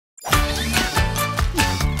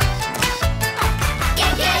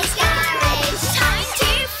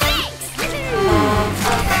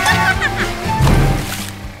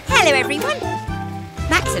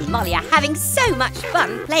and Molly are having so much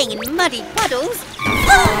fun playing in muddy puddles.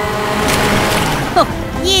 Oh,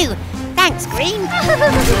 you! Thanks, Green.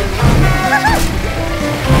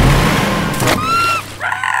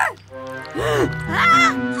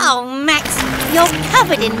 Oh, Max, you're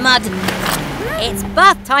covered in mud. It's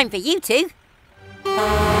bath time for you two.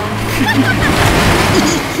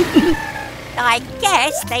 I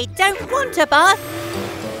guess they don't want a bath.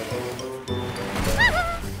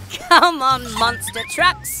 Come on, monster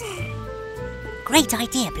trucks. Great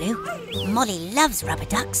idea, Blue. Molly loves rubber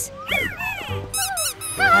ducks.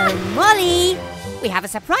 Oh, Molly, we have a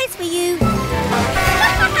surprise for you.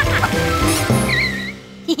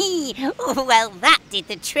 Well, that did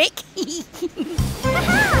the trick.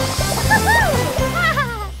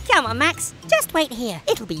 Come on, Max, just wait here.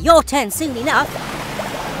 It'll be your turn soon enough.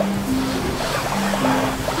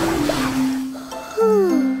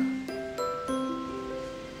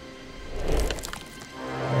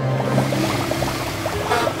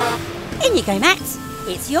 In you go, Max.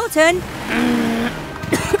 It's your turn.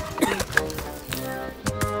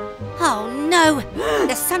 Oh no!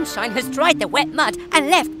 The sunshine has dried the wet mud and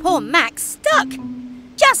left poor Max stuck.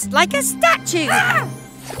 Just like a statue.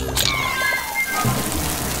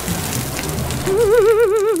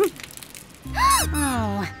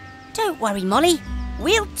 Oh, don't worry, Molly.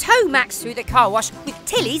 We'll tow Max through the car wash with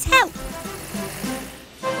Tilly's help.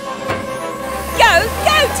 Go,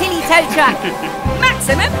 go, Tilly Tow Truck!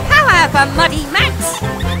 Maximum power for Muddy Max!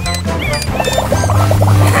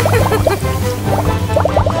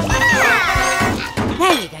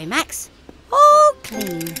 There you go, Max. All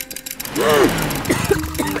clean.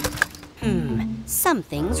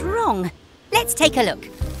 Something's wrong. Let's take a look.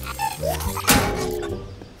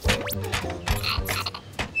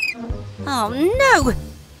 Oh no!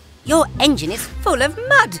 Your engine is full of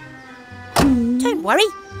mud. Don't worry,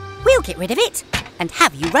 we'll get rid of it and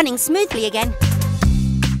have you running smoothly again.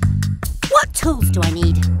 What tools do I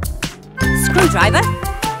need? Screwdriver,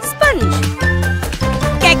 sponge.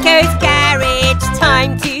 Gecko's garage,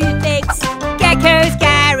 time to fix. Gecko's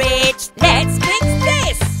garage, let's fix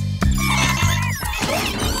this.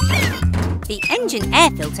 The engine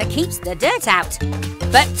air filter keeps the dirt out,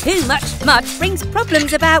 but too much mud brings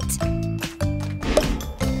problems about.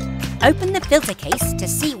 Open the filter case to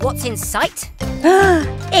see what's in sight.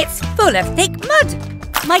 It's full of thick mud.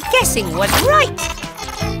 My guessing was right.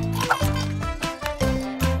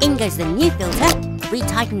 In goes the new filter,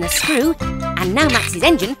 retighten the screw, and now Max's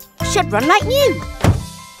engine should run like new.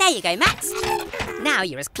 There you go, Max. Now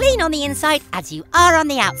you're as clean on the inside as you are on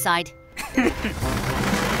the outside.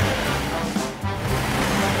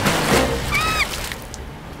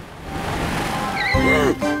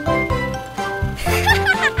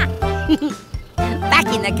 Back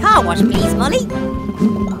in the car wash, please, Molly.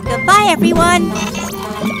 Goodbye, everyone.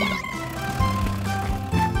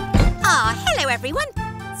 Ah, hello, everyone.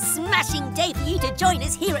 Smashing day for you to join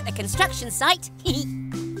us here at the construction site.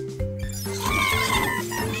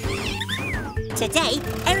 Today,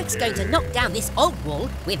 Eric's going to knock down this old wall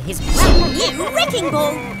with his brand new wrecking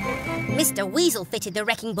ball. Mr. Weasel fitted the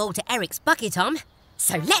wrecking ball to Eric's bucket arm,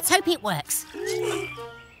 so let's hope it works.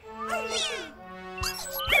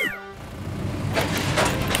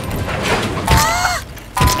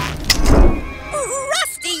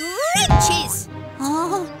 Rusty wrenches!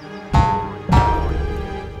 Oh.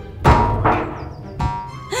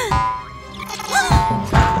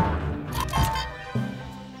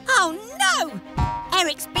 Oh no!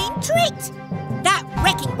 Eric's been tricked! That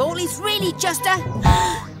wrecking ball is really just a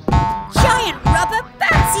giant rubber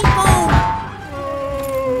bouncy ball!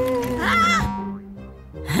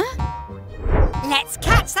 Huh? Let's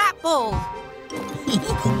catch that ball!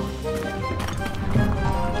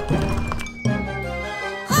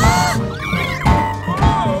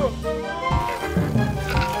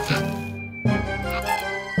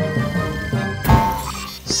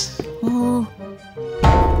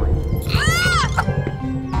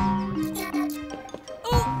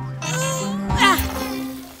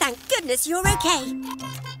 Thank goodness you're okay.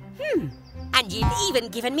 And you've even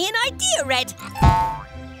given me an idea, Red.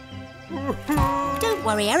 Don't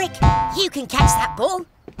worry, Eric. You can catch that ball.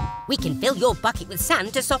 We can fill your bucket with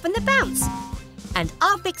sand to soften the bounce. And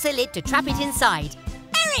I'll fix a lid to trap it inside.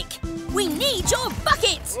 Eric, we need your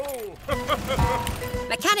bucket!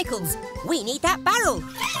 Mechanicals, we need that barrel.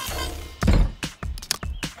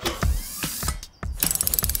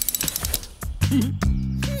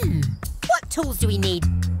 What tools do we need?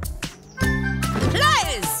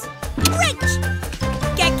 Pliers! Wrench!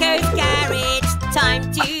 Gecko's garage,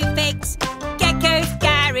 time to fix. Gecko's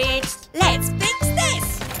garage, let's fix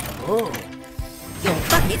this! Oh. Your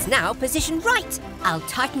bucket's now positioned right. I'll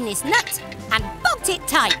tighten this nut and bolt it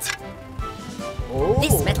tight. Oh.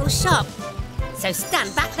 This metal's sharp, so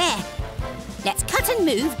stand back there. Let's cut and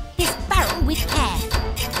move this barrel with care.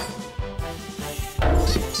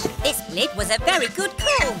 This lid was a very good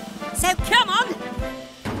call, so come on.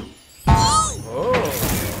 Oh.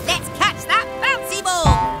 Let's catch that bouncy ball.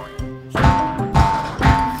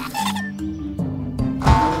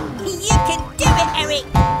 You can do it, Eric.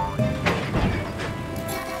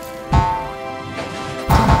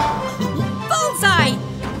 Bullseye!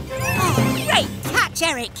 Oh, great catch,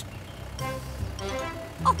 Eric.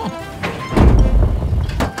 Oh.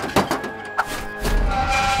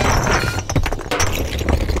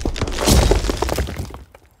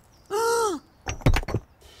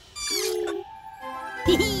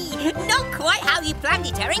 Not quite how you planned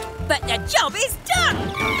it, Eric, but the job is done.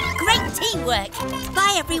 Great teamwork.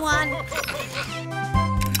 Bye, everyone.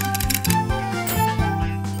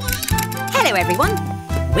 Hello, everyone.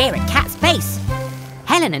 We're at Cat's Base.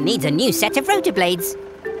 Helena needs a new set of rotor blades.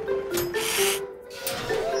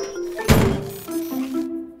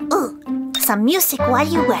 Ooh, some music while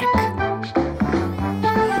you work.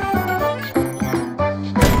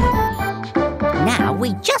 Now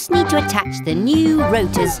we just need to attach the new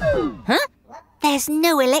rotors. Huh? There's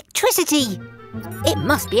no electricity. It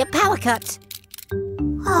must be a power cut.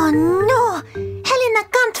 Oh no! Helena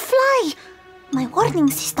can't fly! My warning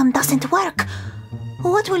system doesn't work.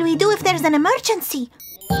 What will we do if there's an emergency?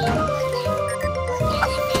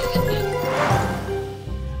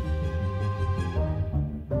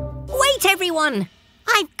 Wait, everyone!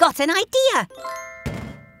 I've got an idea.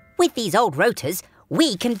 With these old rotors,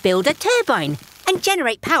 we can build a turbine and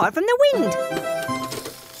generate power from the wind.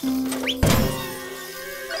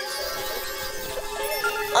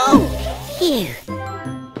 Oh, phew.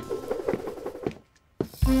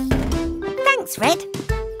 Thanks, Fred.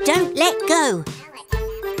 Don't let go.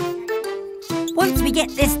 Once we get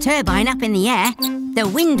this turbine up in the air, the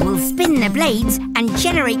wind will spin the blades and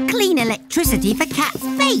generate clean electricity for Cat's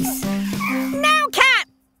Base. Now, Cat!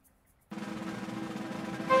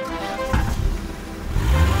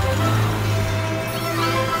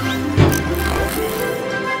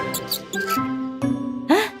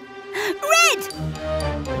 Huh? Red!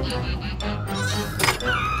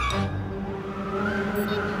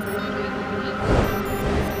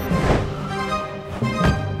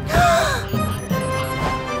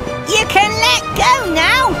 You can let go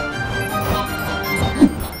now!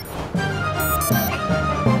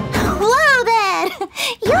 Whoa there!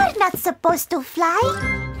 You're not supposed to fly.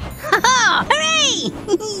 Ha-ha! Hooray!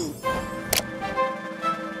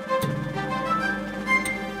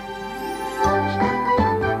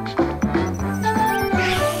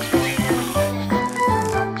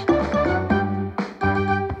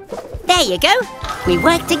 There you go. We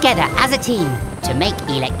work together as a team to make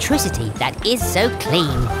electricity that is so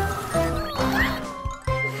clean.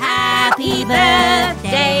 Happy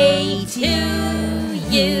birthday to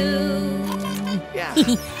you. Yeah.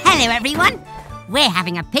 Hello, everyone. We're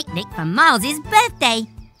having a picnic for Miles's birthday.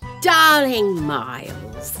 Darling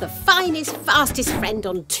Miles, the finest, fastest friend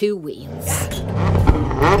on two wheels.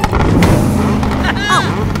 Oh,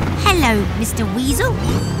 hello, Mr. Weasel.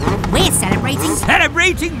 We're celebrating...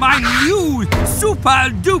 Celebrating my new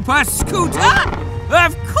super-duper scooter?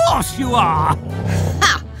 Of course you are!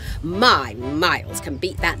 Ha! My Miles can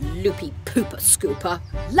beat that loopy pooper scooper.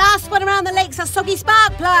 Last one around the lake's a soggy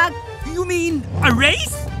spark plug. You mean a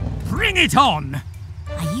race? Bring it on!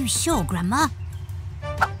 Are you sure, Grandma?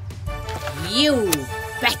 You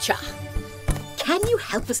betcha. Can you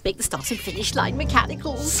help us make the start and finish line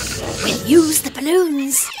mechanicals? We'll use the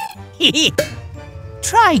balloons.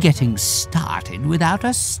 Try getting started without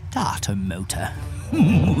a starter motor.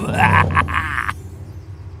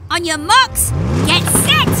 On your marks, get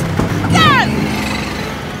set, go!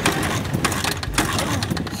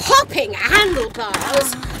 Hopping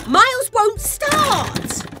handlebars. Miles won't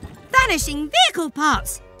start. Vanishing vehicle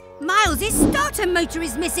parts. Miles's starter motor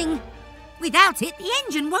is missing. Without it, the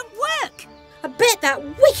engine won't work. I bet that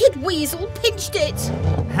wicked weasel pinched it.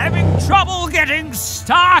 Having trouble getting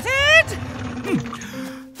started?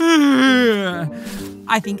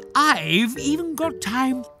 I think I've even got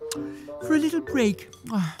time for a little break.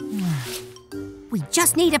 We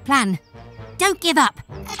just need a plan. Don't give up.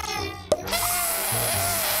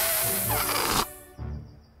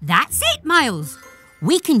 That's it, Miles.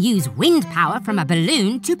 We can use wind power from a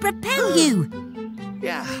balloon to propel you.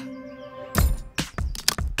 Yeah.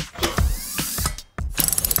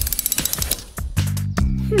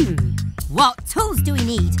 What tools do we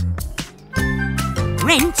need?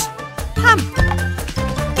 Wrench, pump.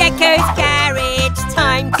 Gecko's garage,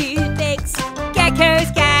 time to fix. Gecko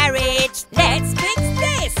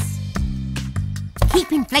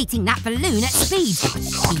inflating that balloon at speed.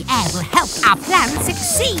 The air will help our plan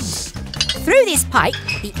succeed. Through this pipe,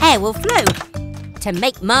 the air will flow to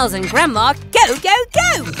make Miles and Grandma go, go,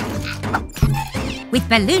 go! With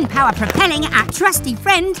balloon power propelling our trusty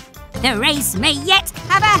friend, the race may yet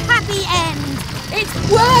have a happy end. It's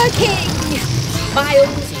working!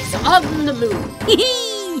 Miles is on the moon.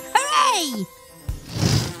 Hooray!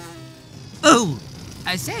 Oh,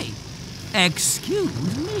 I say,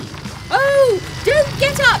 excuse me. Oh, don't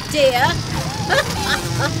get up, dear.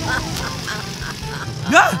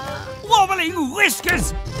 Wobbling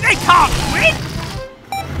whiskers! They can't win!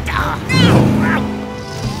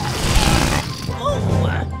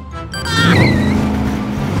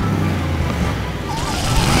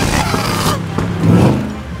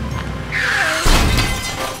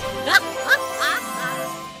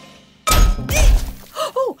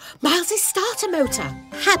 Oh, Miles' starter motor.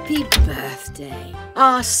 Happy birthday,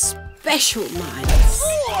 our special Miles.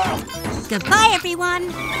 Goodbye,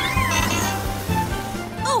 everyone.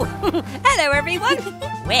 Oh, hello, everyone.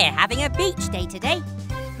 We're having a beach day today.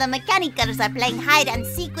 The mechanicals are playing hide and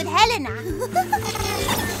seek with Helena.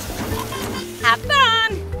 Have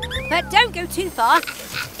fun! But don't go too far.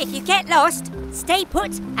 If you get lost, stay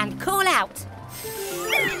put and call out.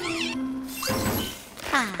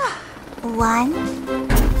 1,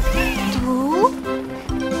 2,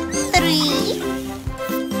 3,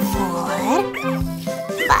 4,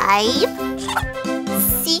 5,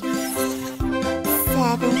 6,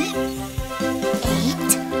 7,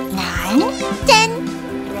 8, 9, 10.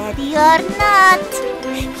 Ready or not,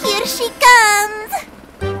 here she comes.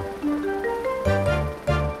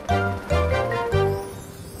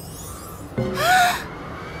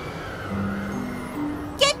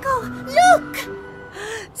 Gecko, look!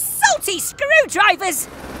 Salty screwdrivers!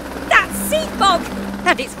 That's sea fog,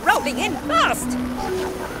 and it's rolling in fast.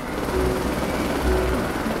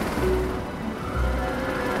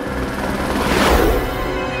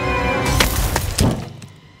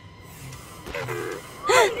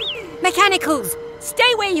 Mechanicals,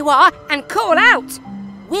 stay where you are and call out.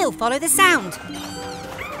 We'll follow the sound.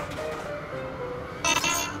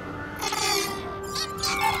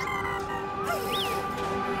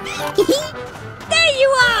 There you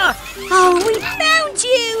are! Oh, we found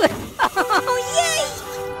you! Oh, yay!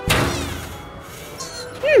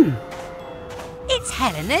 It's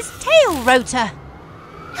Helena's tail rotor.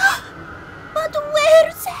 But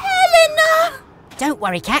where's Helena? Don't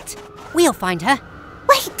worry, Cat. We'll find her.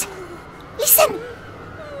 Wait! Listen!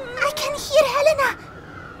 I can hear Helena!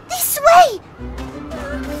 This way!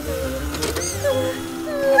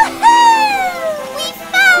 We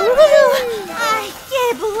found you! Ay,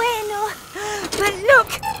 qué bueno! But look!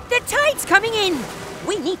 The tide's coming in!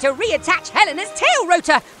 We need to reattach Helena's tail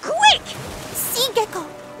rotor! Quick! See, Gecko,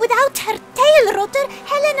 without her tail rotor,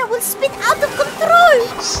 Helena will spin out of control!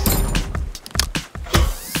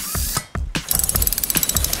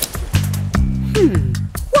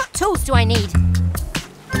 What tools do I need?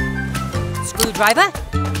 Screwdriver,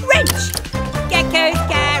 wrench! Gecko's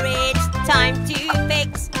garage, time to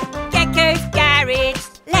fix. Gecko's garage,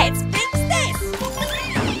 let's fix this!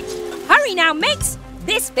 Hurry now, mates!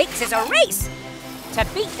 This fix is a race! To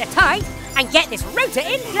beat the tide and get this rotor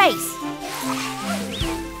in place!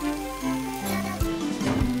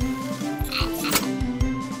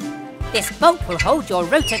 This bolt will hold your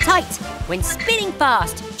rotor tight when spinning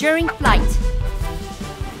fast during flight.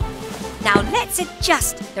 Now let's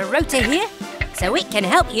adjust the rotor here so it can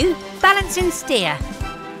help you balance and steer.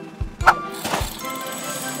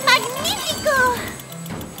 Magnifico!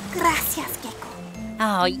 Gracias, Gecko.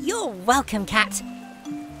 Oh, you're welcome, Cat.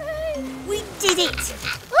 We did it!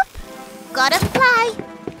 Oop, gotta fly.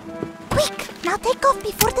 Quick, now take off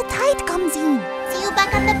before the tide comes in. See you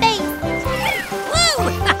back on the base.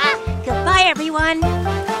 Woo! Goodbye, everyone.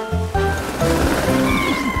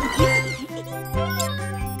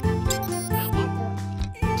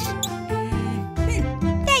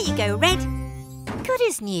 There you go, Red. Good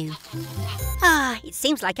as new. It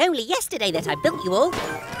seems like only yesterday that I built you all.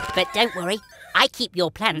 But don't worry, I keep your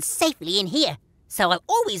plans safely in here, so I'll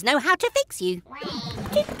always know how to fix you.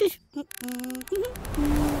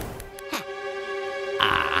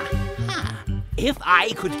 If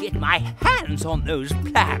I could get my hands on those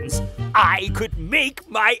plans, I could make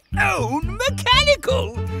my own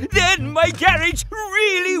mechanical. Then my garage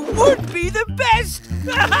really would be the best.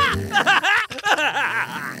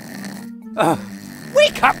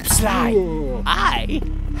 Wake up, Sly. I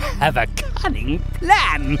have a cunning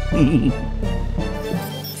plan.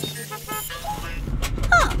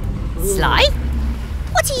 Sly?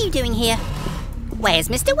 What are you doing here? Where's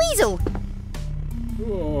Mr. Weasel?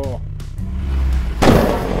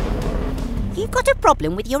 got a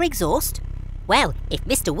problem with your exhaust? Well, if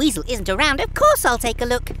Mr. Weasel isn't around, of course I'll take a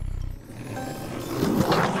look.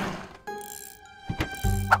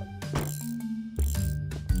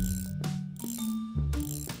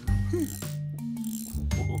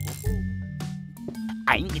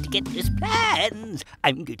 I'm going to get those plans.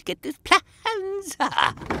 I'm going to get those plans.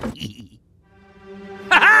 Ha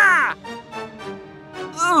ha!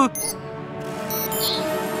 Oh.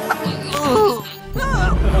 Oh.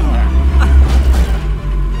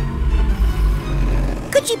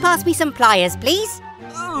 Could you pass me some pliers, please?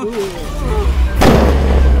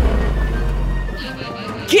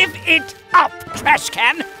 Give it up, trash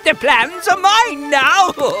can. The plans are mine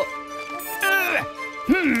now.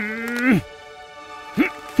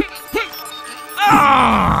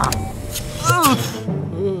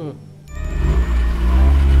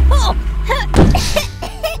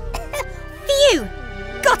 Phew!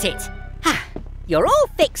 Got it. You're all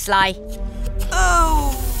fixed, Sly.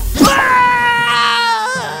 Oh.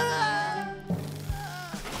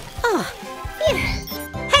 Oh, phew.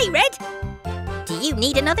 Hey, Red. Do you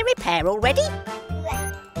need another repair already?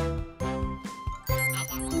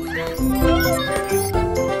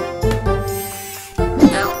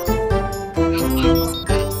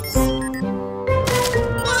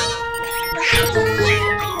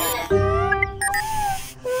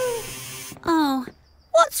 Oh,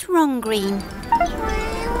 what's wrong, Green?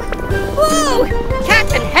 Whoa!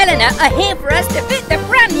 Cat and Helena are here for us to fit the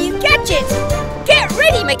brand new gadget. Get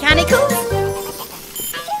ready, Mechanicals!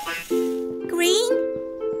 Green?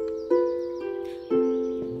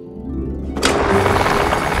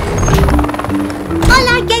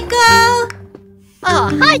 Hola, Gecko! Oh,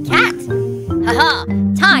 hi, Cat. Haha,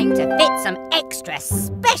 time to fit some extra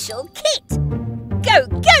special kit. Go,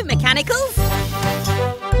 go, Mechanicals!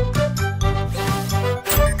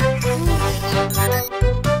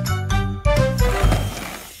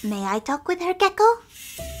 May I talk with her, Gecko?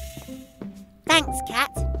 Thanks,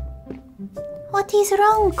 Cat. What is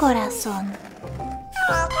wrong, Corazon?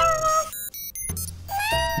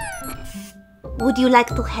 Would you like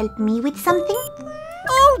to help me with something?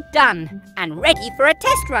 All done and ready for a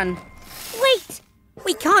test run. Wait,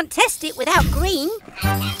 we can't test it without Green.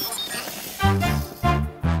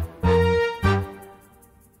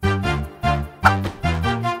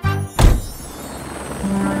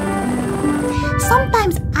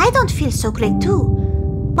 Sometimes I don't feel so great too,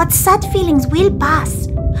 but sad feelings will pass,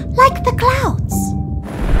 like the clouds.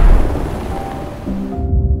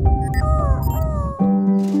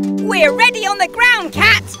 We're ready on the ground,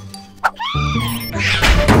 Cat!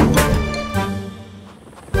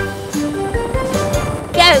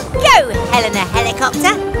 Go, go, Helena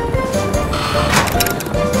Helicopter!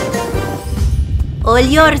 All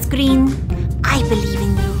yours, Green. I believe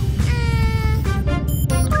in you.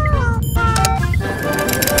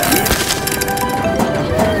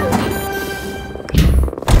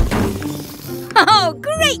 Oh,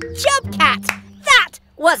 great job, Cat! That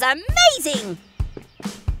was amazing!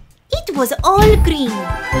 It was all green.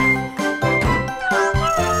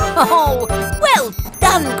 Oh, well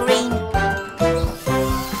done, Green!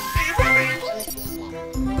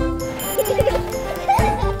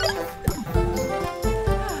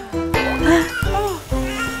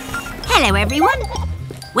 Hello, everyone.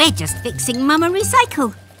 We're just fixing Mama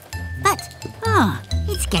Recycle. But,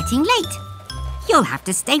 it's getting late. You'll have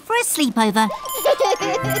to stay for a sleepover.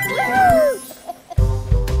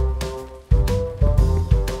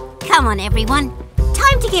 Come on, everyone.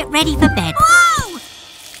 Time to get ready for bed. Whoa!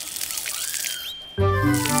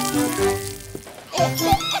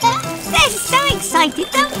 They're so excited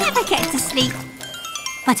they'll never get to sleep.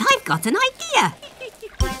 But I've got an idea.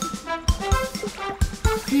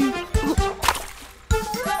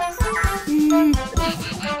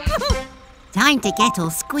 Time to get all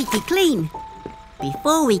squeaky clean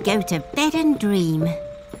before we go to bed and dream.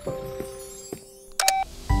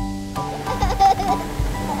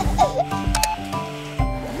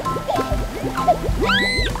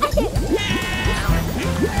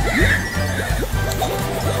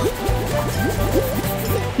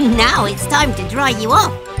 Now it's time to dry you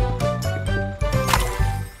off.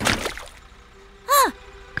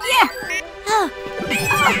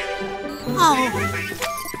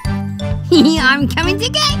 I'm coming to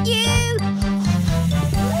get you!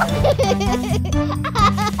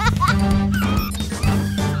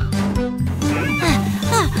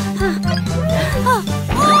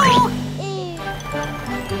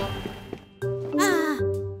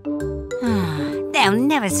 They'll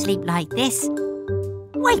never sleep like this.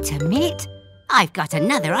 Wait a minute, I've got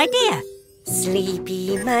another idea.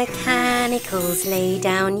 Sleepy mechanicals, lay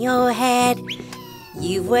down your head.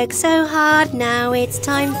 You've worked so hard, now it's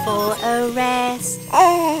time for a rest.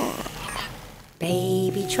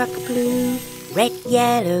 Baby truck blue, red,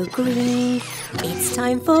 yellow, green. It's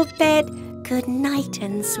time for bed. Good night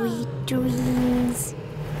and sweet dreams.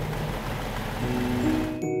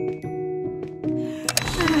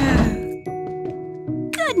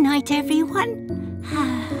 Good night, everyone.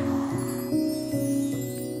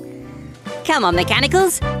 Come on,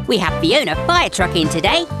 Mechanicals. We have Fiona Fire Truck in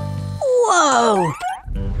today. Whoa!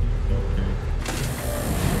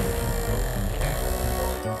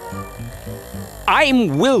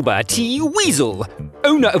 I'm Wilbur T. Weasel,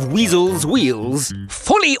 owner of Weasel's Wheels,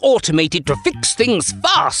 fully automated to fix things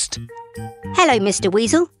fast. Hello, Mr.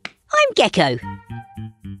 Weasel. I'm Gecko.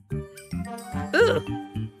 Ugh.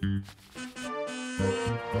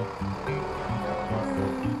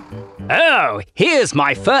 Oh, here's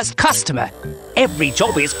my first customer. Every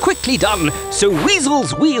job is quickly done, so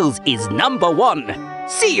Weasel's Wheels is #1.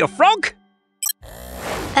 See you, Frog?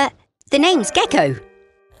 The name's Gecko.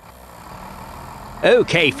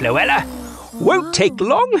 OK, Floella. Won't take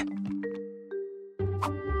long.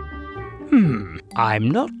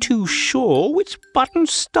 I'm not too sure which button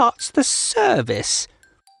starts the service.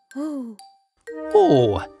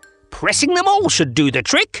 Oh, pressing them all should do the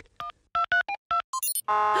trick.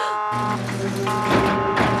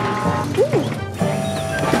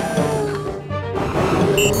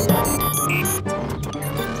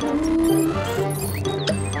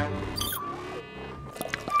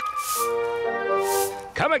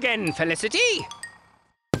 Come again, Felicity.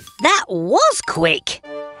 That was quick.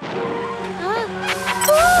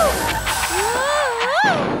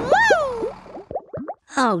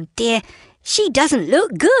 Oh dear, she doesn't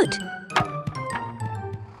look good.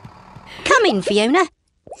 Come in, Fiona.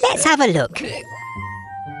 Let's have a look.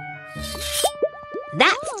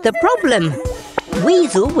 That's the problem.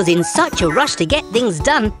 Weasel was in such a rush to get things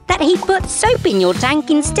done that he put soap in your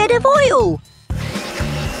tank instead of oil.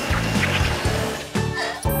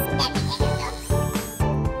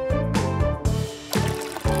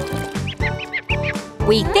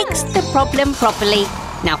 We fixed the problem properly.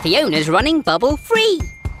 Now Fiona's running bubble-free.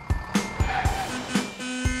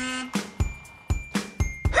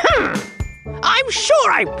 I'm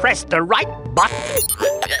sure I pressed the right button.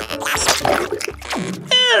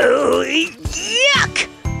 Oh, yuck!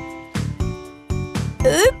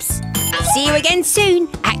 Oops! See you again soon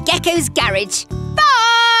at Gecko's garage.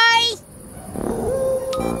 Bye!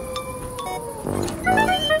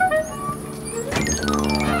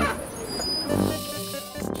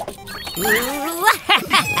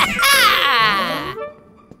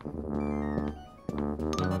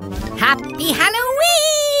 Happy Halloween!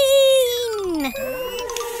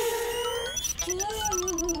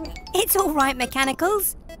 It's all right,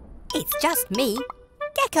 Mechanicals. It's just me,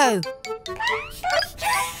 Gecko.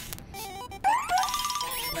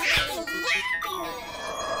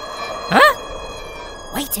 Huh?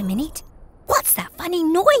 Wait a minute. What's that funny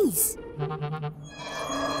noise?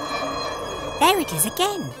 There it is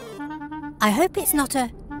again. I hope it's not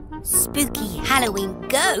a spooky Halloween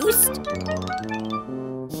ghost.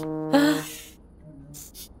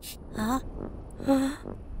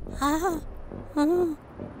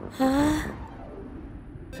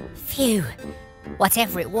 Phew.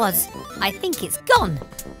 Whatever it was, I think it's gone.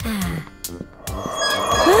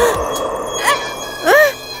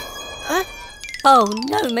 Oh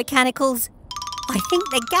no, Mechanicals. I think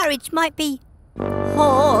the garage might be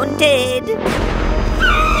haunted.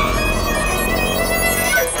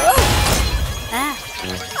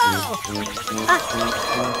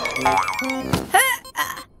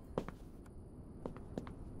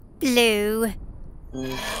 Blue.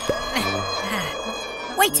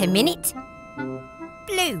 Wait a minute.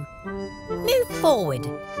 Blue, move forward.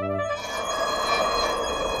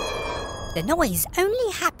 The noise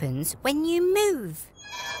only happens when you move.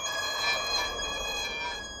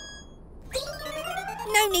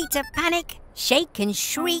 No need to panic, shake and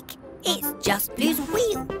shriek. It's just Blue's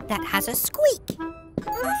wheel that has a squeak.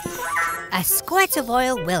 A squirt of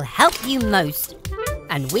oil will help you most.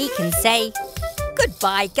 And we can say,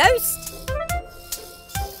 goodbye, ghost.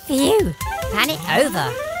 Phew, panic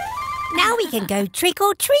over. Now we can go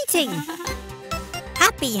trick-or-treating.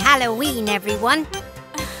 Happy Halloween, everyone.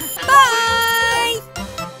 Bye!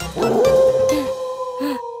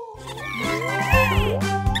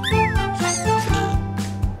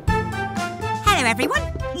 Hello, everyone.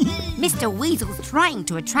 Mr. Weasel's trying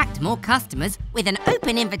to attract more customers with an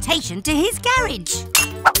open invitation to his garage.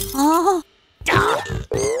 Oh.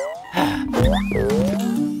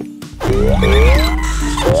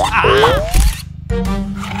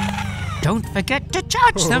 Don't forget to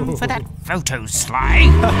charge them for that photo, Sly.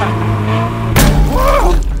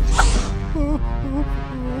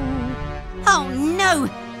 Oh no!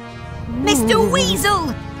 Mr.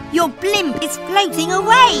 Weasel! Your blimp is floating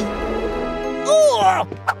away! Oh!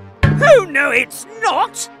 Oh, no, it's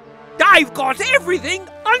not! I've got everything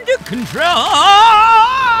under control!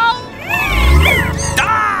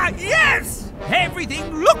 Ah, yes!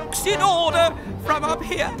 Everything looks in order from up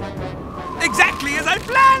here. Exactly as I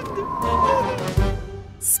planned!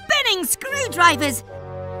 Spinning screwdrivers!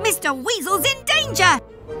 Mr. Weasel's in danger!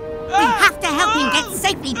 We have to help him get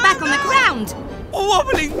safely back on the ground!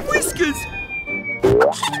 Wobbling whiskers!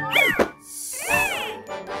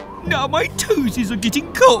 Now my toesies are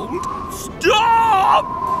getting cold! Stop!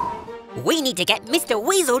 We need to get Mr.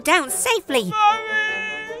 Weasel down safely!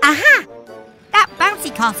 Mommy! Aha! That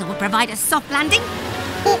bouncy castle will provide a soft landing.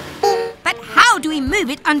 But how do we move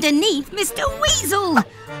it underneath Mr. Weasel?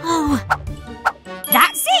 Oh,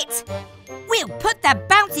 that's it! We'll put the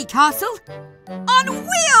bouncy castle on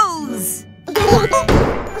wheels!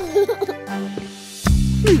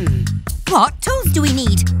 What tools do we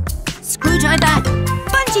need? Screwdriver,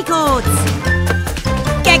 bungee cords.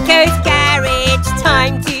 Gecko's garage,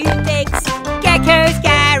 time to fix. Gecko's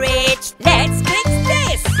garage, let's fix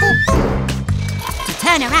this. To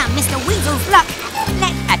turn around Mr. Weasel's luck,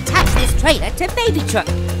 let's attach this trailer to Baby Truck.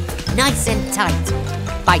 Nice and tight.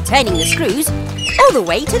 By turning the screws all the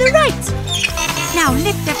way to the right. Now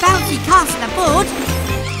lift the bouncy castle aboard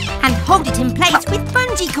and hold it in place with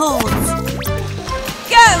bungee cords.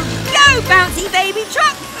 Go, go, bouncy Baby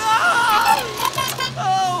Truck!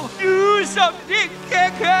 Oh, do something,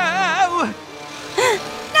 Gecko!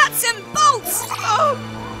 Nuts and bolts! Oh,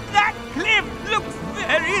 that cliff looks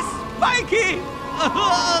very spiky!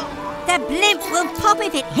 The blimp will pop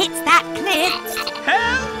if it hits that cliff.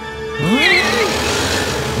 Help me!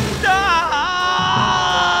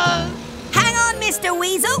 Ah! Hang on, Mr.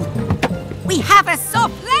 Weasel. We have a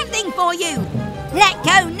soft landing for you. Let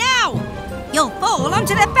go now. You'll fall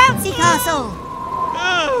onto the bouncy castle.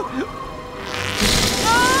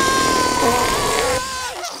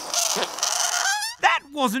 That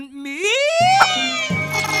wasn't me!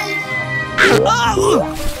 Oh!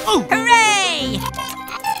 Hooray!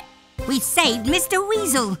 We saved Mr.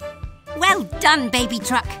 Weasel. Well done, Baby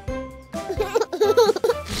Truck.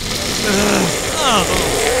 Oh,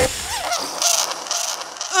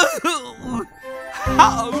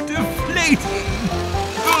 how deflating!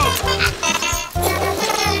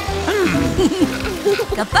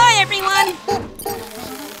 Goodbye, everyone.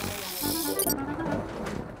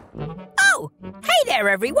 Oh, hey there,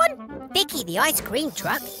 everyone. Vicky, the ice cream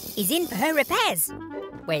truck, is in for her repairs.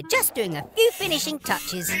 We're just doing a few finishing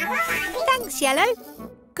touches. Thanks, Yellow.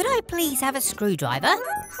 Could I please have a screwdriver?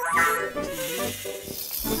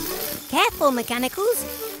 Careful, mechanicals.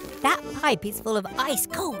 That pipe is full of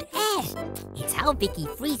ice-cold air. It's how Vicky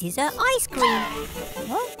freezes her ice cream.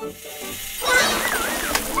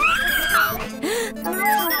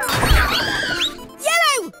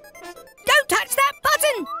 Yellow! Don't touch that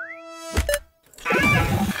button!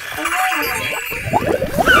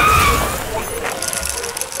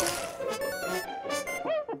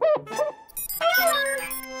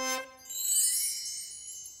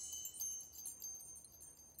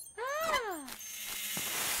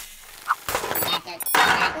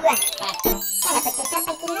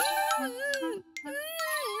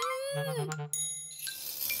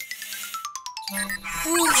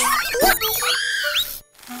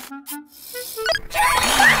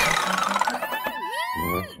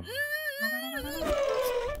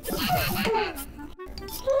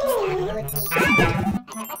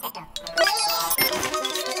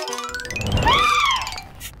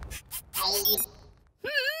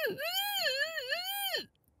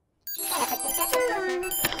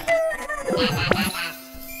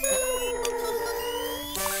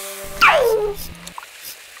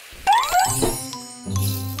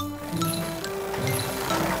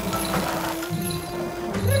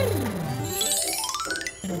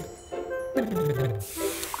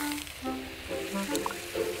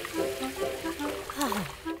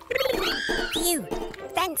 Phew.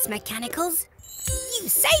 Thanks, mechanicals. You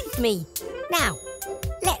saved me. Now,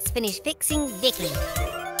 let's finish fixing Vicky.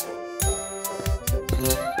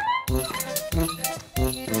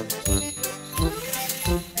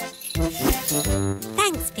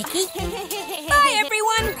 Thanks, Vicky. Bye,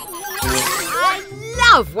 everyone. I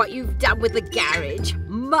love what you've done with the garage.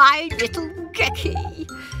 My little Gecky.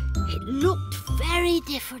 It looked very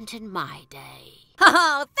different in my day.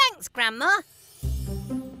 Oh, thanks, Grandma.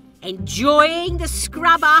 Enjoying the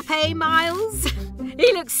scrub up, eh, Miles?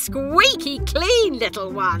 He looks squeaky clean,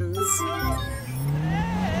 little ones.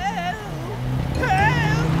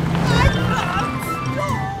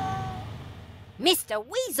 Mr.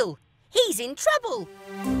 Weasel, he's in trouble.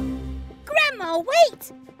 Grandma,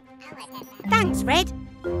 wait! Thanks, Red.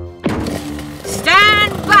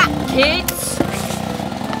 Stand back, kids.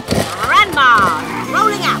 Grandma's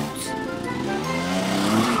rolling out.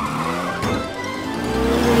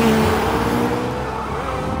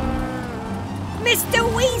 Mr.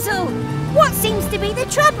 Weasel, what seems to be the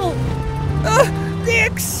trouble? The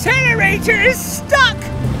accelerator is stuck!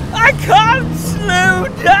 I can't slow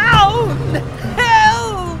down!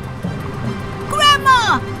 Help!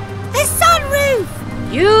 Grandma, the sunroof!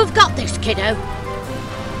 You've got this, kiddo.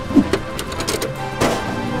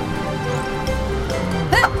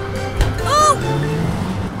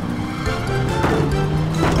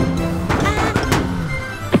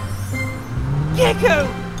 Gecko,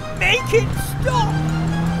 make it stop!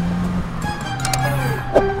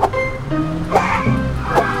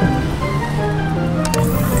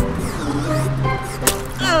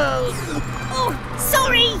 Oh,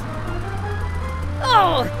 sorry!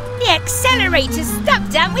 Oh, the accelerator's stuck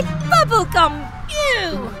down with bubblegum!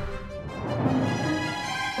 Ew!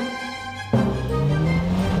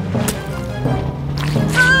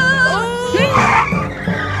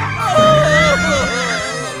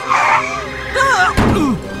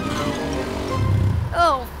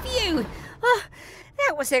 Oh, phew! Oh,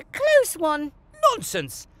 that was a close one.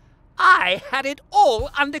 Nonsense! I had it all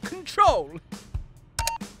under control.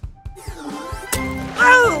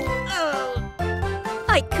 Oh!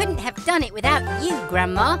 I couldn't have done it without you,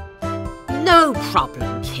 Grandma. No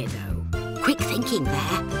problem, kiddo. Quick thinking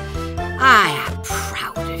there. I am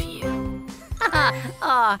proud of you.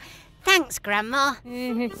 Ah, thanks, Grandma.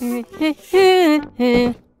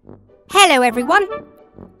 Hello, everyone.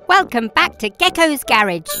 Welcome back to Gecko's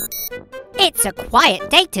Garage. It's a quiet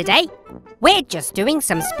day today. We're just doing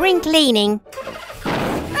some spring cleaning.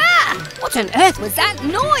 Ah! What on earth was that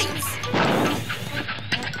noise?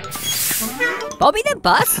 Bobby the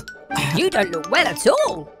bus? You don't look well at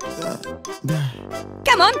all.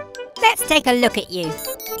 Come on, let's take a look at you.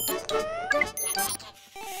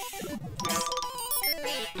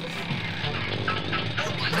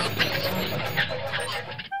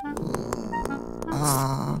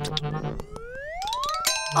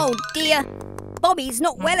 Oh dear, Bobby's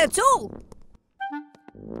not well at all.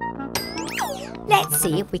 Let's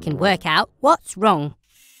see if we can work out what's wrong.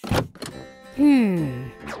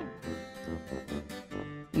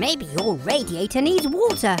 Maybe your radiator needs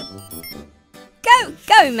water. Go,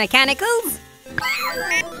 go, mechanicals!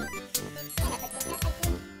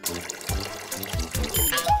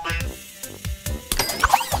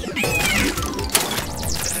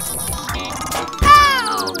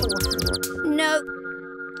 Ow! No,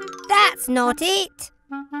 that's not it.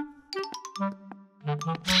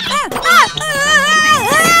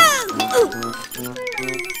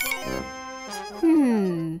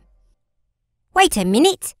 Wait a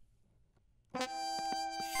minute.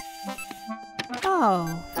 Oh.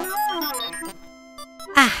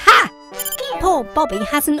 Aha! Poor Bobby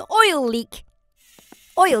has an oil leak.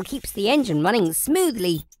 Oil keeps the engine running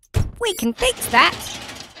smoothly. We can fix that.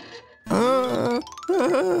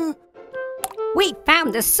 We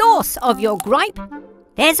found the source of your gripe.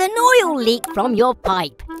 There's an oil leak from your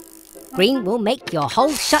pipe. Green will make your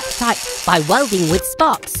hole shut tight by welding with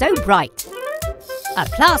sparks so bright. A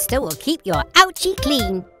plaster will keep your ouchie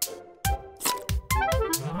clean.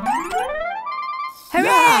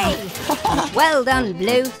 Hooray! Well done,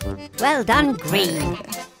 Blue. Well done, Green.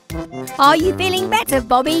 Are you feeling better,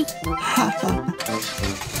 Bobby?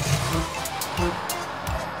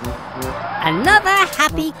 Another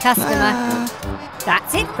happy customer.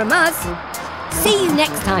 That's it from us. See you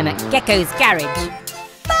next time at Gecko's Garage.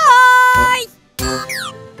 Bye!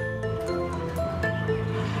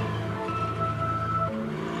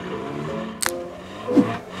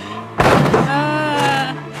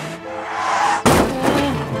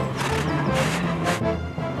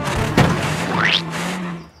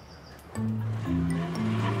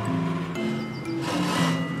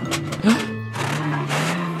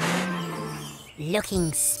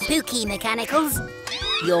 Looking spooky, mechanicals.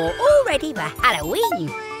 You're all ready for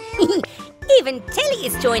Halloween. Even Tilly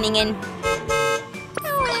is joining in.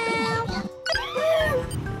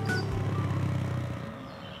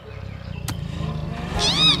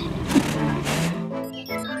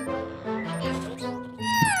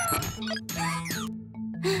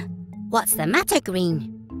 What's the matter,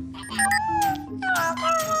 Green?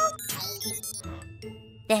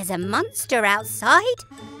 There's a monster outside.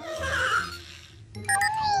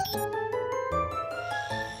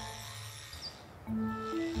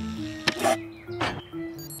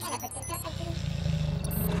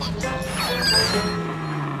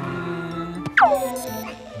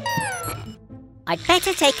 I'd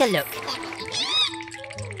better take a look.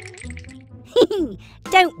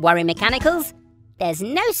 Don't worry, Mechanicals. There's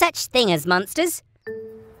no such thing as monsters.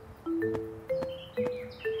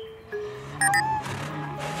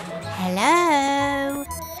 Hello?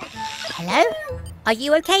 Hello? Are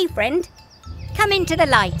you okay, friend? Come into the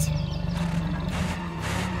light.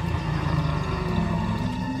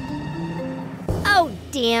 Oh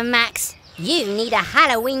dear, Max. You need a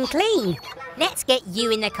Halloween clean. Let's get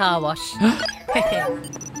you in the car wash.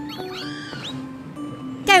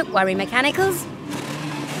 Don't worry, Mechanicals.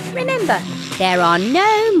 Remember, there are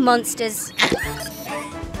no monsters.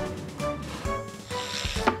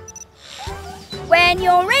 When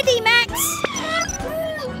you're ready, Max.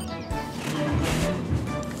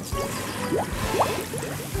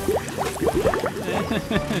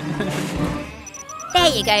 There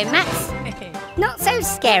you go, Max. Not so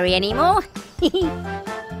scary anymore.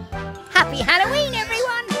 Happy Halloween,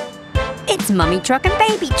 everyone! It's Mummy Truck and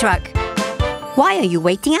Baby Truck. Why are you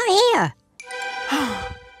waiting out here?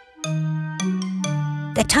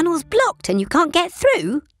 The tunnel's blocked and you can't get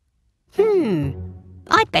through?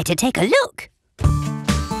 I'd better take a look.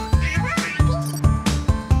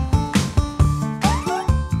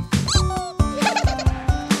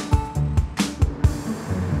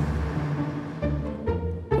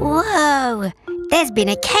 Whoa! There's been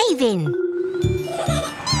a cave-in.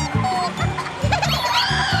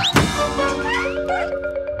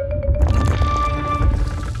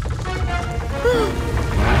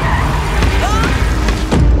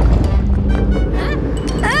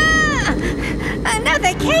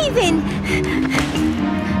 Another cave-in!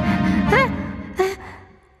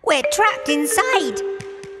 We're trapped inside.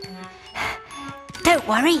 Don't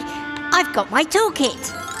worry, I've got my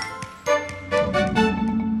toolkit.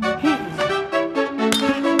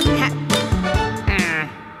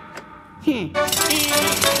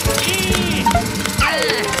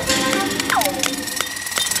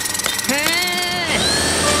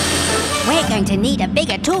 We're going to need a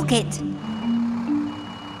bigger toolkit.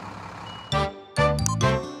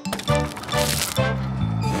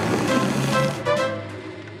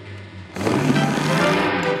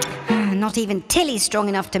 Not even Tilly's strong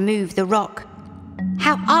enough to move the rock.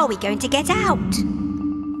 How are we going to get out?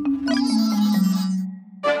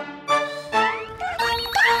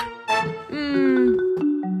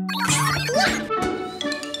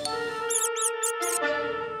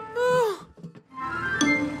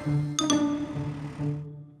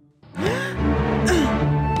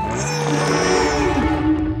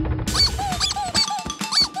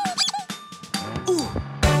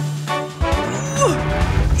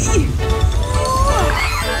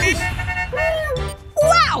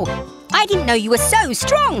 I didn't know you were so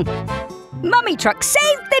strong. Mummy Truck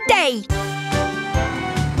saved the day.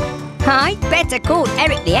 I'd better call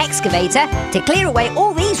Eric the excavator to clear away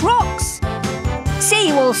all these rocks. See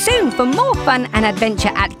you all soon for more fun and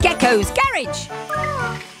adventure at Gecko's garage.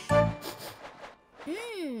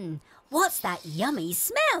 What's that yummy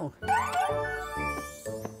smell?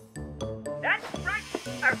 That's right,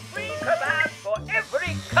 a free kebab for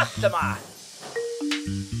every customer.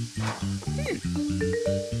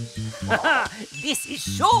 This is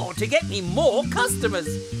sure to get me more customers.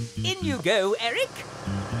 In you go, Eric.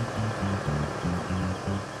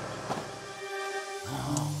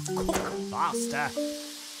 Oh, cook faster.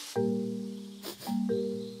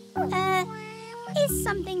 Is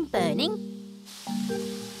something burning?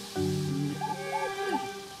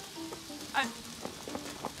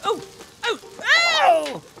 Oh!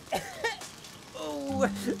 Oh,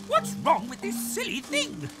 what's wrong with this silly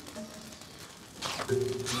thing?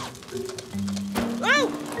 Oh!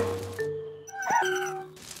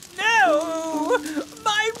 No!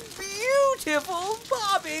 My beautiful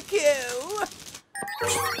barbecue!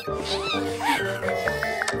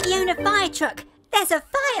 Fiona Fire Truck, there's a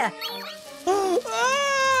fire!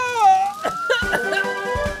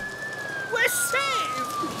 We're saved!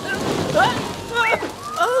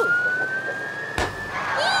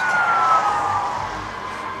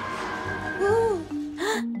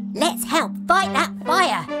 Let's help fight that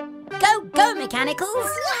fire! Go, go,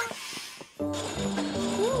 Mechanicals!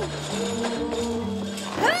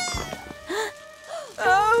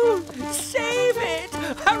 Oh, save it!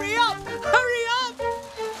 Hurry up! Hurry up!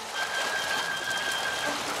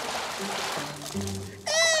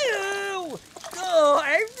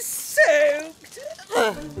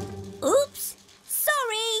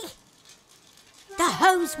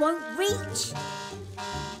 just won't reach.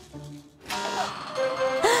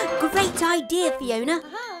 Great idea, Fiona.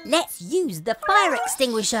 Let's use the fire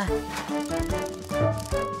extinguisher.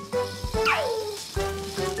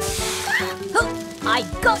 Oh, I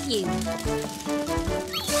got you.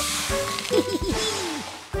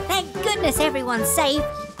 Thank goodness everyone's safe.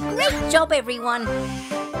 Great job, everyone.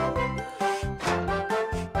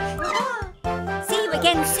 See you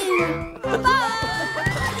again soon. Bye.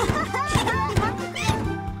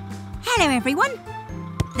 Hello, everyone.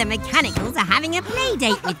 The Mechanicals are having a play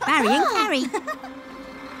date with Barry and Carrie.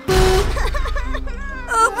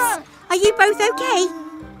 Oops! Are you both okay?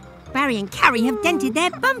 Barry and Carrie have dented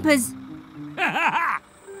their bumpers. That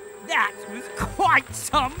was quite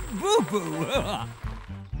some boo-boo.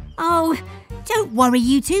 Oh, don't worry,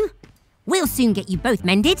 you two. We'll soon get you both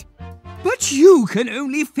mended. But you can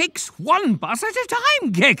only fix one bus at a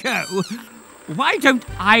time, Gecko. Why don't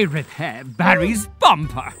I repair Barry's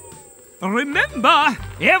bumper? Remember,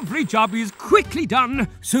 every job is quickly done,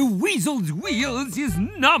 so Weasel's Wheels is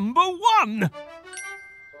 #1.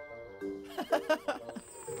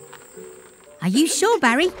 Are you sure,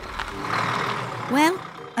 Barry? Well,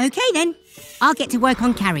 okay then. I'll get to work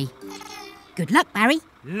on Carrie. Good luck, Barry.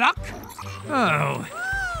 Luck? Oh,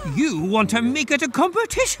 you want to make it a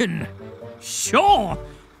competition? Sure.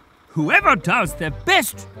 Whoever does the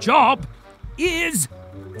best job is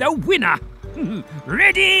the winner.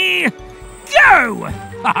 Ready? Go!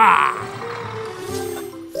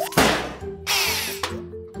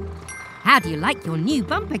 How do you like your new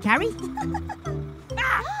bumper, Carrie?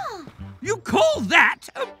 You call that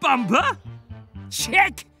a bumper?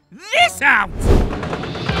 Check this out!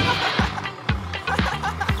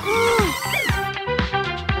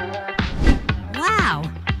 Wow!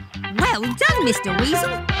 Well done, Mr.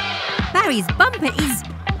 Weasel. Barry's bumper is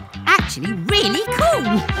actually really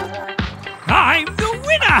cool. I'm the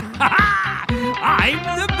winner! I'm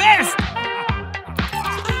the best!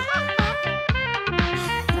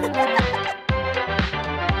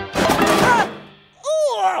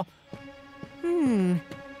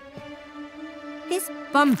 This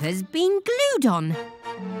bumper's been glued on.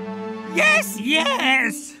 Yes!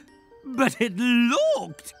 But it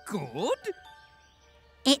looked good.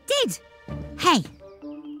 It did. Hey,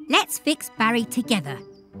 let's fix Barry together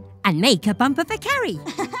and make a bumper for Carrie.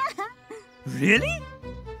 Really?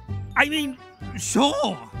 I mean,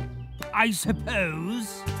 sure, I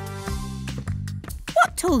suppose.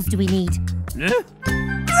 What tools do we need? Huh?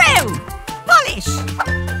 Drill! Polish!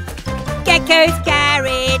 Gecko's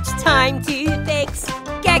garage, time to fix.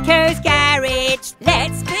 Gecko's garage,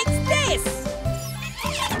 let's fix this.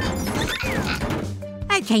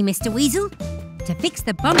 Okay, Mr. Weasel. To fix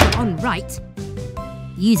the bumper on right,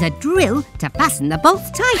 use a drill to fasten the bolts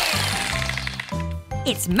tight.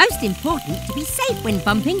 It's most important to be safe when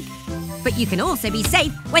bumping, but you can also be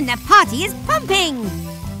safe when the party is pumping.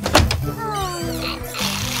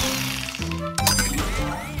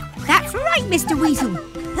 That's right, Mr. Weasel.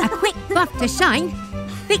 A quick buff to shine.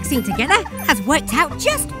 Fixing together has worked out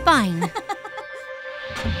just fine.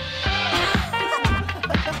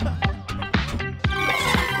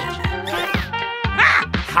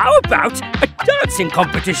 How about a dancing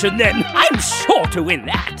competition then? I'm sure to win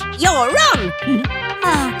that. You're wrong.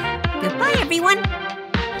 Goodbye, everyone.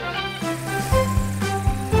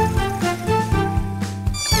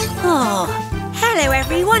 Oh, hello,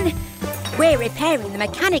 everyone. We're repairing the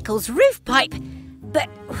Mechanicals' roof pipe, but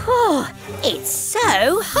it's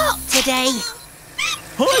so hot today.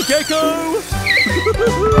 Hi, Gecko!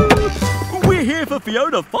 We're here for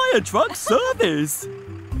Fiona Fire Truck service.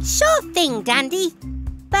 Sure thing, Dandy.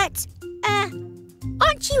 But,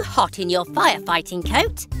 aren't you hot in your firefighting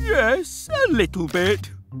coat? Yes, a little bit.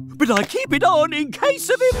 But I keep it on in case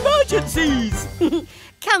of emergencies.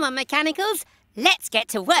 Come on, Mechanicals. Let's get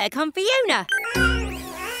to work on Fiona.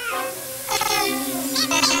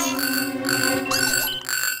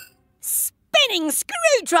 Spinning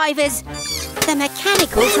screwdrivers! The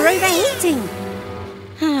Mechanicals are overheating.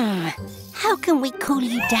 How can we cool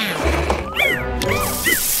you down?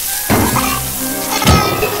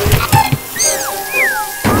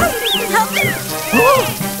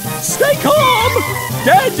 Stay calm!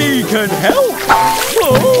 Daddy can help!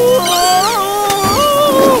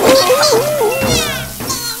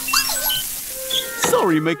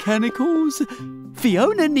 Sorry, Mechanicals.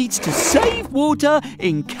 Fiona needs to save water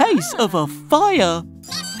in case of a fire.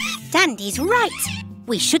 Dandy's right.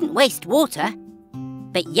 We shouldn't waste water.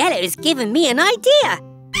 But Yellow's given me an idea.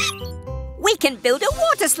 We can build a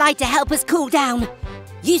water slide to help us cool down,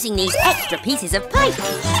 using these extra pieces of pipe.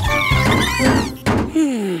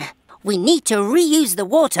 We need to reuse the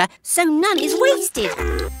water so none is wasted.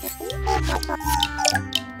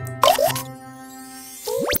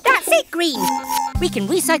 That's it, Green. We can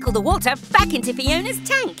recycle the water back into Fiona's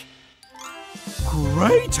tank.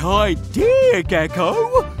 Great idea,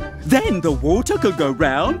 Gecko. Then the water could go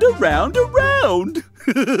round and round and round.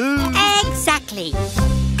 Exactly.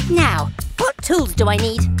 Now, what tools do I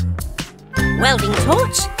need? Welding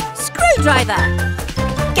torch, screwdriver.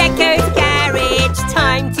 Gecko's garage,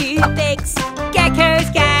 time to fix. Gecko's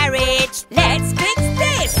garage, let's fix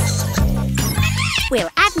this. We'll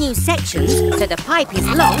add new sections so the pipe is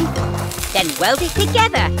long, then weld it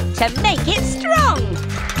together to make it strong.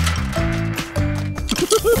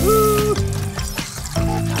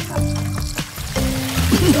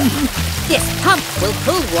 This pump will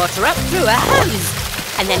pull water up through a hose,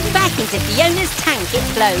 and then back into Fiona's tank it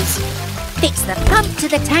flows. Fix the pump to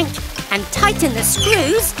the tank and tighten the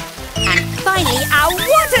screws, and finally our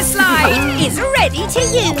water slide is ready to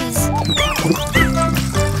use.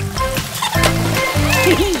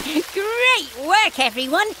 Great work,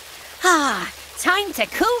 everyone. Time to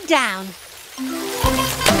cool down.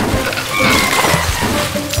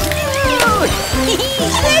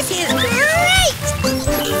 This is great!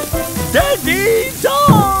 Steady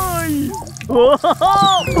time!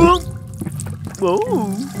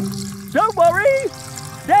 Don't worry,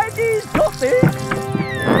 Daddy's got this.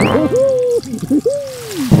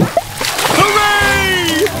 Hooray!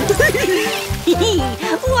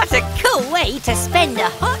 What a cool way to spend a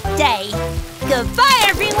hot day. Goodbye,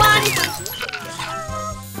 everyone.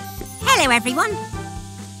 Hello, everyone.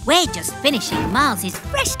 We're just finishing Miles's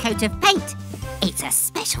fresh coat of paint. It's a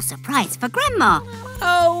special surprise for Grandma.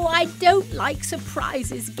 Oh, I don't like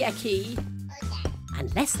surprises, Gecky.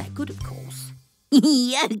 Unless they're good, of course.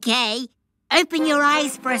 OK. Open your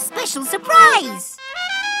eyes for a special surprise.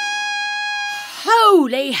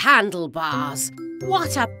 Holy handlebars!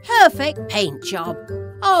 What a perfect paint job.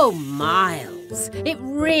 Oh, Miles, it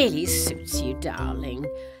really suits you, darling.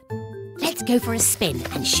 Let's go for a spin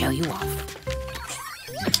and show you off.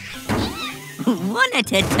 One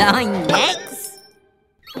at a time, Nex.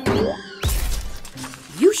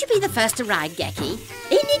 You should be the first to ride, Gecky.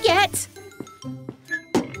 In you get.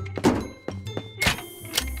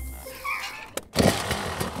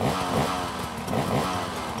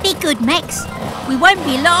 Be good, Mex. We won't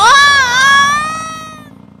be long.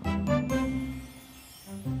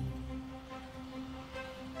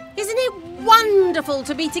 Isn't it wonderful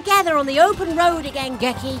to be together on the open road again,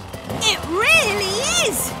 Gecky? It really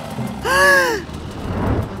is.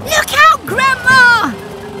 Look out, Grandma!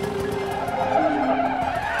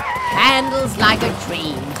 Handles like a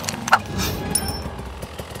dream.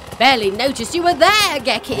 Barely noticed you were there,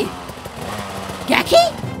 Gecky.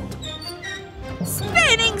 Gecky?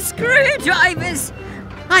 Spinning screwdrivers!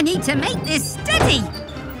 I need to make this steady.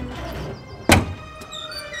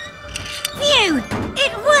 Phew!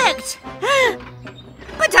 It worked!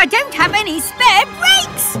 But I don't have any spare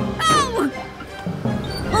brakes! Oh!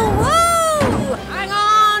 Whoa! Hang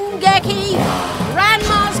on, Gecky.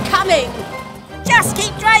 Grandma's coming. Just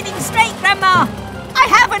keep driving straight, Grandma. I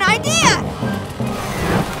have an idea.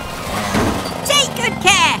 Take good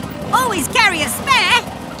care. Always carry a spare.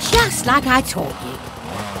 Just like I taught you.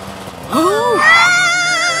 Oh!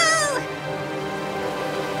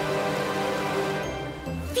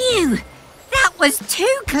 Phew! That was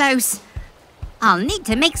too close. I'll need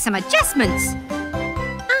to make some adjustments.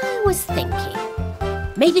 I was thinking,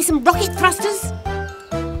 maybe some rocket thrusters?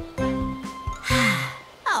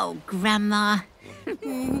 Oh, Grandma.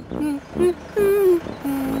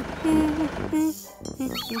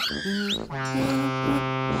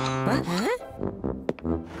 Huh?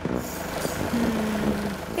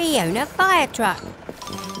 Fiona fire truck.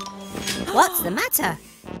 What's the matter?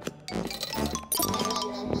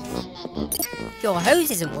 Your hose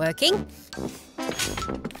isn't working.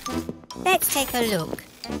 Let's take a look.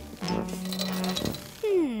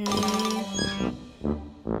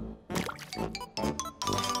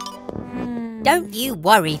 Don't you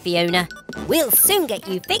worry, Fiona. We'll soon get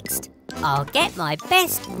you fixed. I'll get my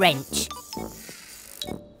best wrench.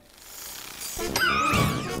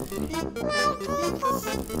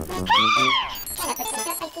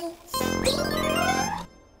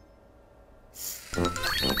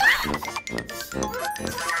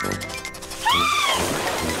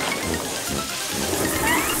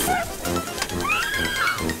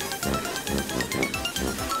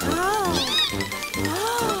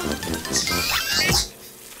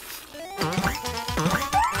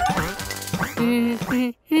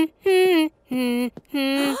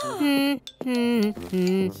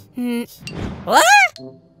 What?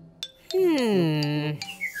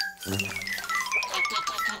 Come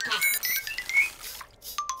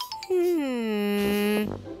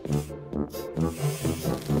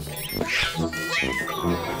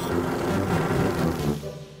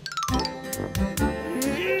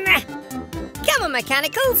on,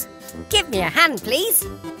 Mechanicals. Give me a hand, please.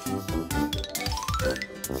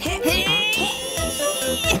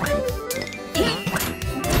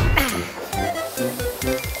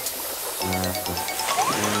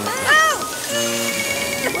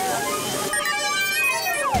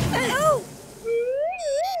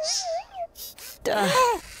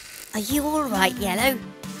 Are you all right, Yellow?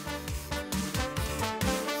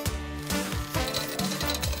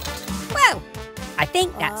 Well, I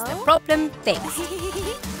think that's the problem fixed.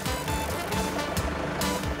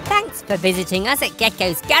 Thanks for visiting us at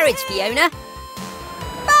Gecko's garage, Fiona.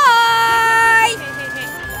 Bye!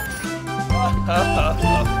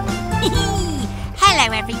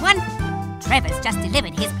 Hello, everyone. Trevor's just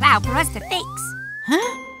delivered his plough for us to fix.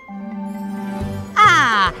 Huh?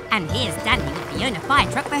 Ah, and here's Dandy with Fiona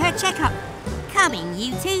Fire Truck for her checkup. Coming,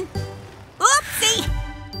 you two. Oopsie!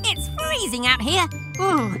 It's freezing out here.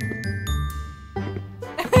 Ooh.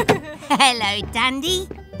 Hello, Dandy.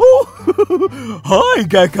 Oh, hi,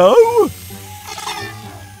 Gecko.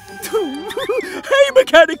 Hey,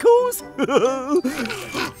 Mechanicals.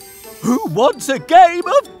 Who wants a game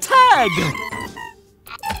of tag?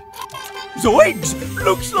 Zoinks!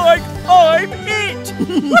 Looks like I'm it!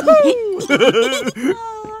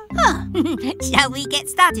 Shall we get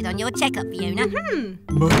started on your checkup, Fiona?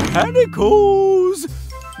 Mechanicals,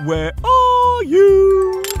 where are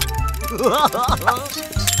you?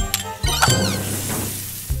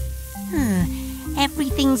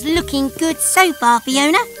 Everything's looking good so far,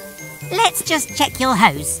 Fiona. Let's just check your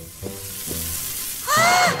hose.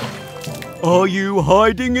 Are you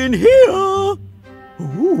hiding in here?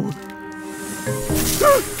 Ooh.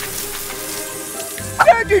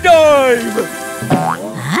 Dandy dive!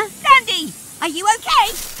 Huh? Dandy, are you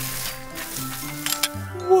okay?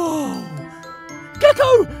 Whoa!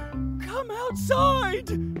 Gecko, come outside!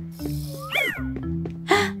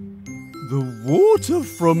 The water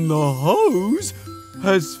from the hose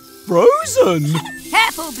has frozen.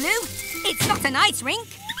 Careful, Blue. It's not an ice rink.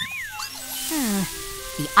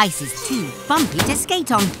 The ice is too bumpy to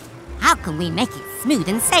skate on. How can we make it smooth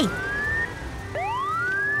and safe?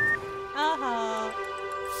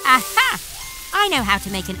 Aha! I know how to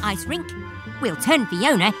make an ice rink. We'll turn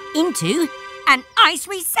Fiona into an ice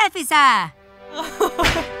resurfacer.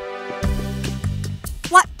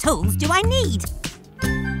 What tools do I need?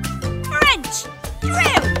 Wrench!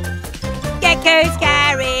 Drill! Gecko's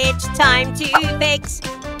garage, time to fix.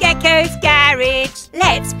 Gecko's garage,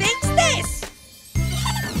 let's fix this.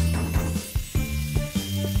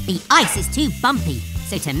 The ice is too bumpy,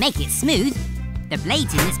 so to make it smooth, the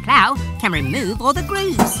blades in this plough can remove all the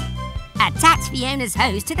grooves. Attach Fiona's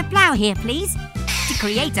hose to the plough here, please, to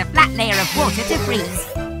create a flat layer of water to freeze.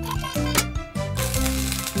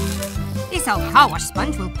 This old car wash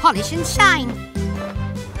sponge will polish and shine.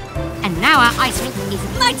 And now our ice rink is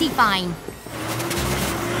mighty fine.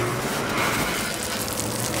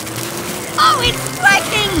 Oh, it's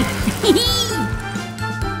working!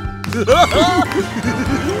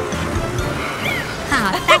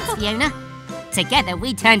 Thanks, Fiona. Together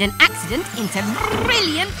we turned an accident into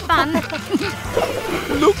brilliant fun.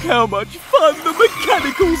 Look how much fun the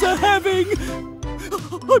Mechanicals are having.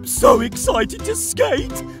 I'm so excited to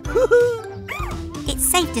skate. It's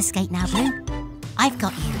safe to skate now, Blue. I've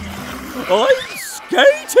got you. I'm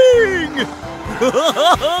skating!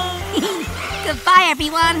 Goodbye,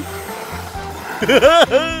 everyone.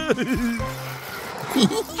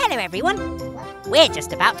 Hello, everyone. We're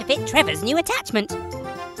just about to fit Trevor's new attachment.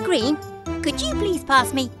 Green, could you please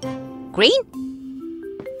pass me? Green?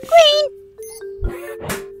 Green!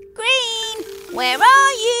 Green! Where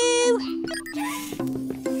are you?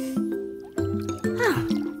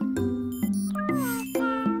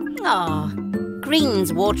 Oh,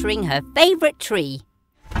 Green's watering her favourite tree.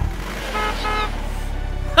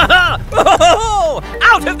 Out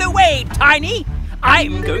of the way, Tiny!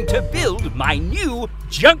 I'm going to build my new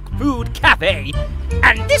junk food cafe,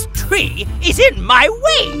 and this tree is in my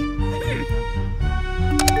way.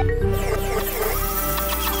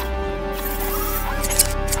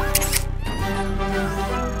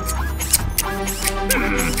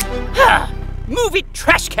 Move it,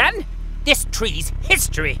 trash can! This tree's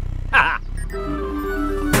history.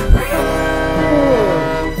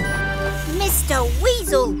 Mr.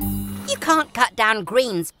 Weasel, you can't cut down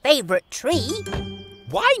Green's favourite tree.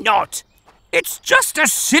 Why not? It's just a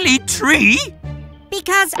silly tree.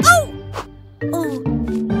 Because,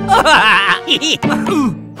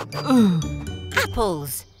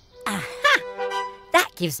 Apples. Aha! That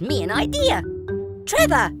gives me an idea.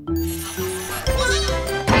 Trevor!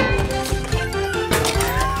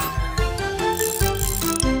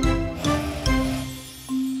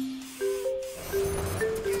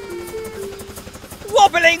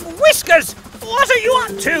 Wobbling whiskers! What are you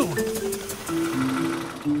up to?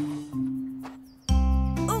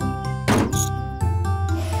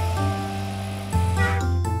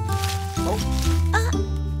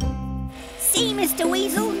 See, Mr.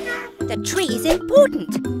 Weasel? The tree's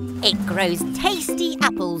important. It grows tasty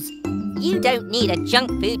apples. You don't need a junk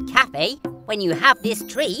food cafe when you have this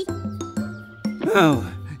tree.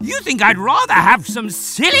 Oh, you think I'd rather have some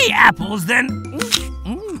silly apples than...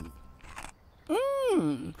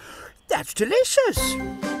 That's delicious.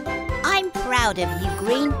 I'm proud of you,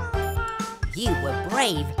 Green. You were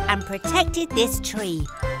brave and protected this tree.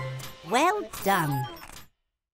 Well done.